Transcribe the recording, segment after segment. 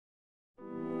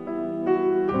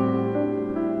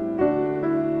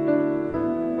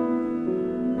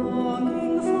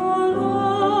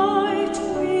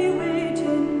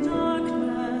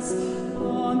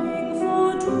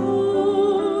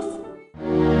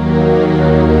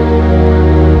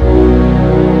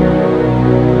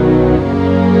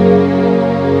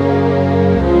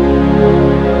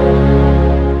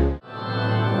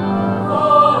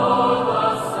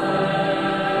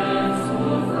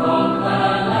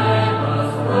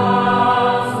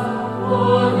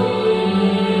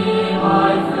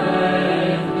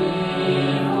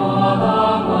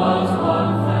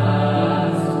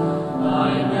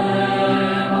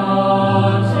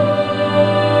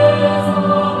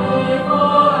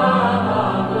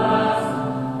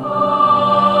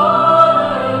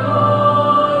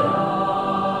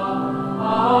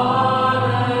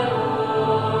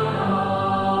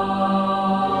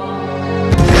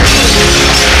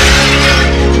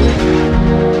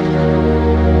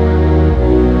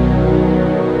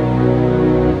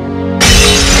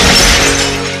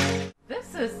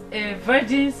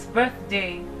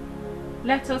day.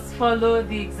 Let us follow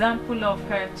the example of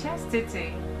her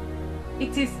chastity.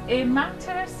 It is a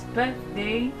martyr's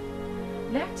birthday.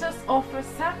 Let us offer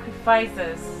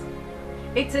sacrifices.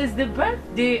 It is the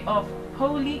birthday of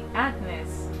Holy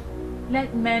Agnes.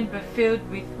 Let men be filled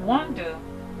with wonder,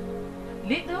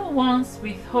 little ones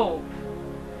with hope,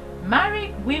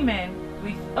 married women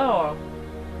with awe,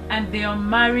 and the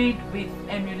unmarried with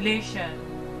emulation.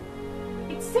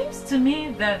 It seems to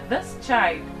me that this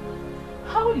child,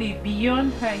 holy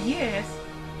beyond her years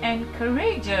and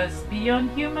courageous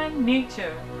beyond human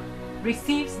nature,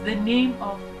 receives the name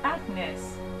of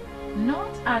Agnes,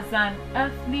 not as an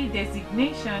earthly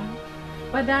designation,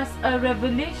 but as a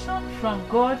revelation from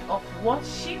God of what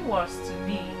she was to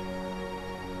be.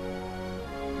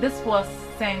 This was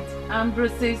St.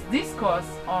 Ambrose's discourse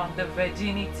on the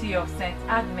virginity of St.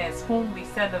 Agnes, whom we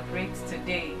celebrate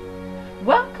today.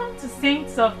 Welcome to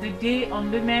Saints of the Day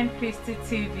on Lumen Christi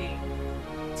TV.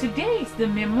 Today is the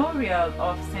memorial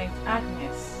of St.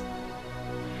 Agnes.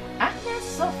 Agnes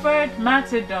suffered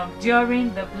martyrdom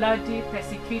during the bloody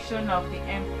persecution of the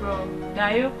Emperor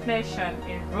Diocletian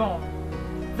in Rome.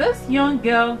 This young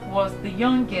girl was the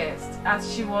youngest,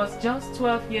 as she was just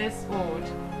 12 years old,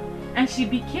 and she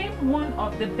became one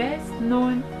of the best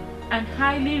known and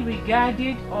highly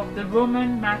regarded of the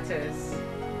Roman martyrs.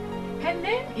 Her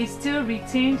name is still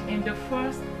retained in the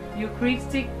first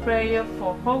Eucharistic prayer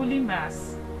for Holy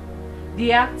Mass.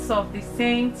 The Acts of the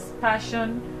Saints'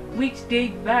 Passion, which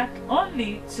date back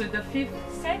only to the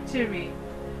 5th century,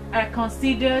 are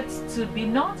considered to be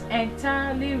not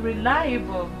entirely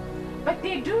reliable, but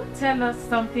they do tell us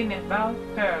something about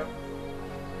her.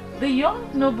 The young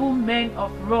noblemen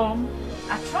of Rome,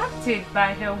 attracted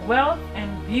by her wealth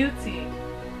and beauty,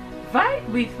 vied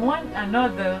with one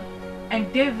another,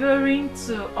 endeavoring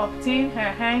to obtain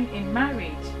her hand in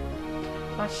marriage.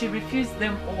 But she refused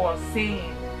them all,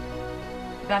 saying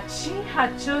that she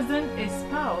had chosen a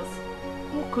spouse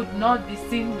who could not be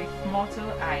seen with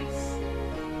mortal eyes.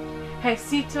 Her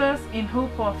suitors, in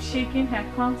hope of shaking her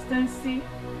constancy,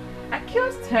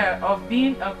 accused her of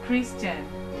being a Christian.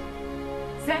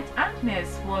 St.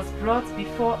 Agnes was brought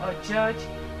before a judge,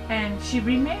 and she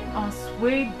remained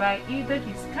unswayed by either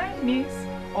his kindness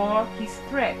or his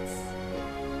threats.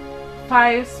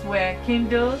 Fires were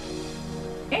kindled,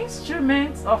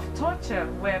 instruments of torture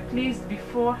were placed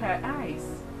before her eyes.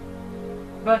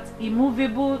 But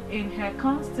immovable in her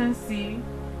constancy,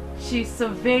 she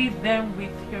surveyed them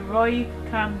with heroic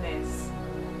calmness.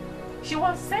 She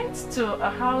was sent to a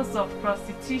house of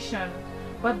prostitution,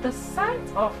 but the sight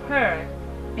of her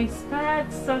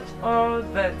inspired such awe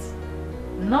that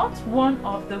not one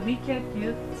of the wicked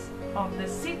youths of the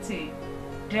city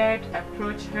dared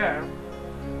approach her.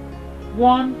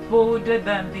 One bolder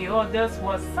than the others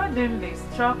was suddenly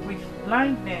struck with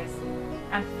blindness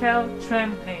and fell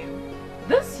trembling.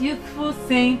 This youthful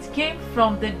saint came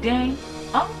from the den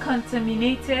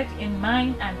uncontaminated in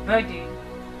mind and body,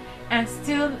 and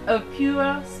still a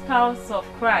pure spouse of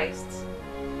Christ.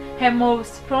 Her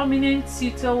most prominent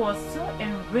suitor was so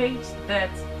enraged that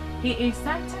he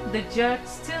incited the judge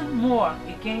still more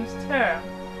against her.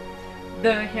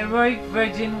 The heroic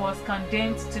virgin was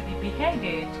condemned to be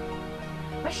beheaded,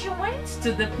 but she went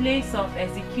to the place of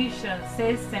execution,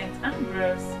 says St.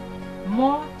 Ambrose,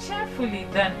 more cheerfully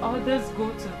than others go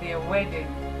to their wedding.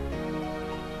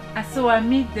 And so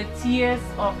amid the tears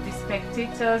of the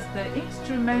spectators, the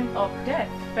instrument of death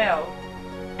fell,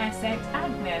 and St.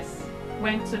 Agnes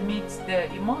went to meet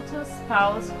the immortal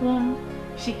spouse whom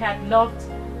she had loved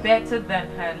better than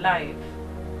her life.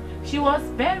 She was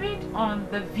buried on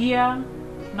the Via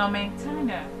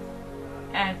Nomentana,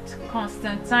 and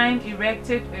Constantine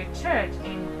erected a church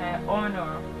in her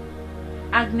honor.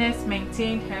 Agnes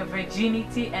maintained her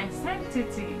virginity and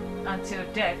sanctity until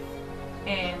death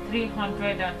in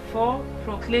 304,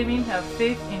 proclaiming her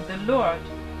faith in the Lord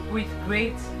with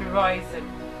great heroism.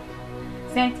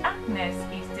 St. Agnes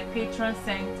is the patron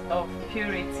saint of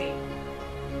purity.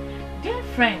 Dear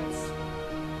friends,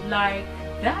 like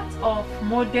that of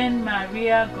modern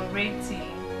Maria Goretti,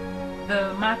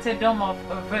 the martyrdom of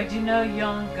a virginal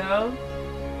young girl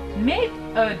made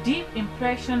a deep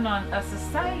impression on a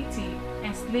society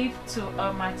enslaved to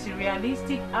a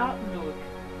materialistic outlook.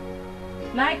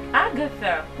 Like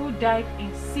Agatha, who died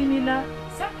in similar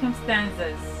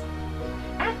circumstances,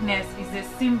 Agnes is a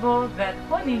symbol that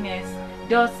holiness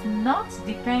does not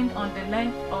depend on the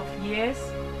length of years,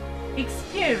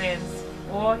 experience,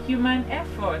 or human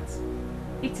effort.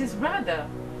 It is rather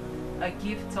a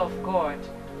gift of God,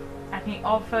 and He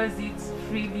offers it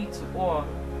freely to all.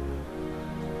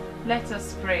 Let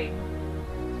us pray.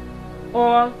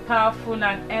 All-powerful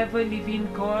and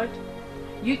ever-living God,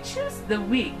 You choose the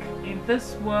weak in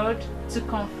this world to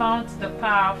confound the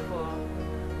powerful.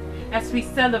 As we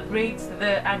celebrate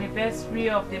the anniversary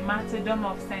of the martyrdom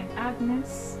of St.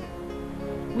 Agnes,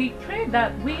 we pray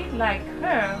that we, like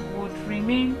her, would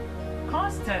remain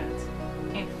constant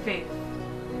in faith.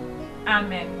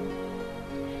 Amen.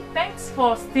 Thanks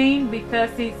for staying with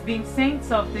us. It's been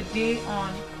Saints of the Day on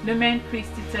Lumen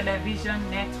Christi Television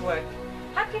Network.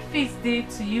 Happy Feast Day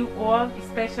to you all,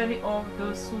 especially all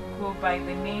those who go by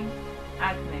the name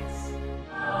Agnes.